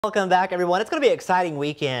Welcome back, everyone. It's going to be an exciting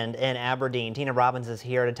weekend in Aberdeen. Tina Robbins is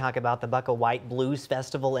here to talk about the Bukka White Blues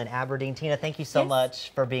Festival in Aberdeen. Tina, thank you so much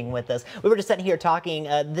for being with us. We were just sitting here talking.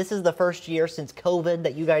 This is the first year since COVID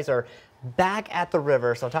that you guys are back at the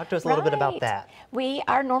river, so talk to us a little bit about that.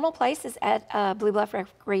 Our normal place is at Blue Bluff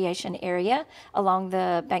Recreation Area along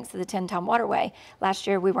the banks of the 10-Tom Waterway. Last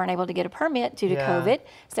year we weren't able to get a permit due to COVID,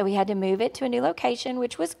 so we had to move it to a new location,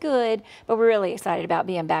 which was good, but we're really excited about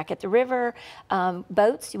being back at the river.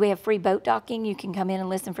 Boats, we have free boat docking. You can come in and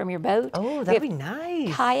listen from your boat. Oh, that'd be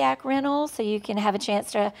nice. Kayak rental, so you can have a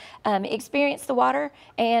chance to experience the water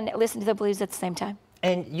and listen to the blues at the same time.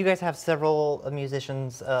 And you guys have several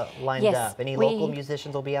musicians lined up. Any local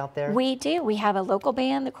musicians will be out there? We do. We have a local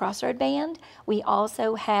band, the Crossroad Band. We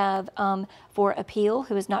also have For Appeal,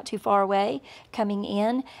 who is not too far away, coming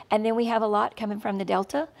in. And then we have a lot coming from the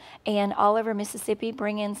Delta and all over Mississippi,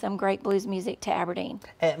 bringing some great blues music to Aberdeen.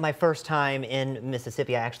 My first time in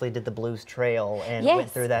Mississippi, I actually did the Blues Trail and went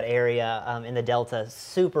through that area in the Delta.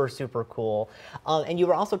 Super, super cool. And you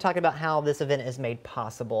were also talking about how this event is made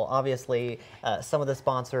possible. Obviously, some of the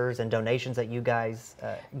sponsors and donations that you guys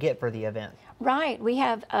get for the event. Right. We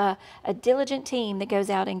have a diligent team that goes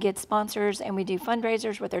out and gets sponsors, and we do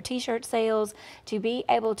fundraisers with our t-shirt sales to be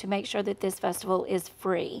able to make sure that this festival is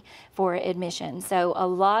free for admission. So a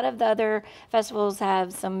lot of the other festivals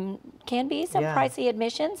have can be some pricey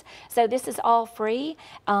admissions. So this is all free.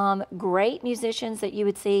 Great musicians that you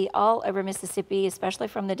would see all over Mississippi, especially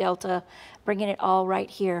from the Delta, bringing it all right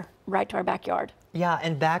here, right to our backyard. Yeah,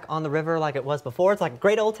 and back on the river like it was before. It's like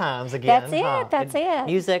great old times again. That's it, that's it.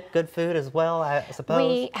 Music, good food as well, I suppose.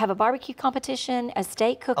 We have a barbecue competition, a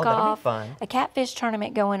steak cook-off, a catfish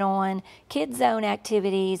tournament going on, kids zone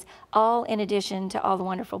activities, all in addition to all the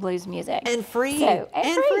wonderful blues music. And free. So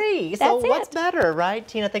What's better, right?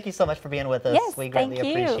 Tina, thank you so much for being with us. Yes, we greatly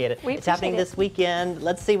appreciate it. It's happening this weekend.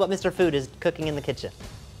 Let's see what Mr. Food is cooking in the kitchen.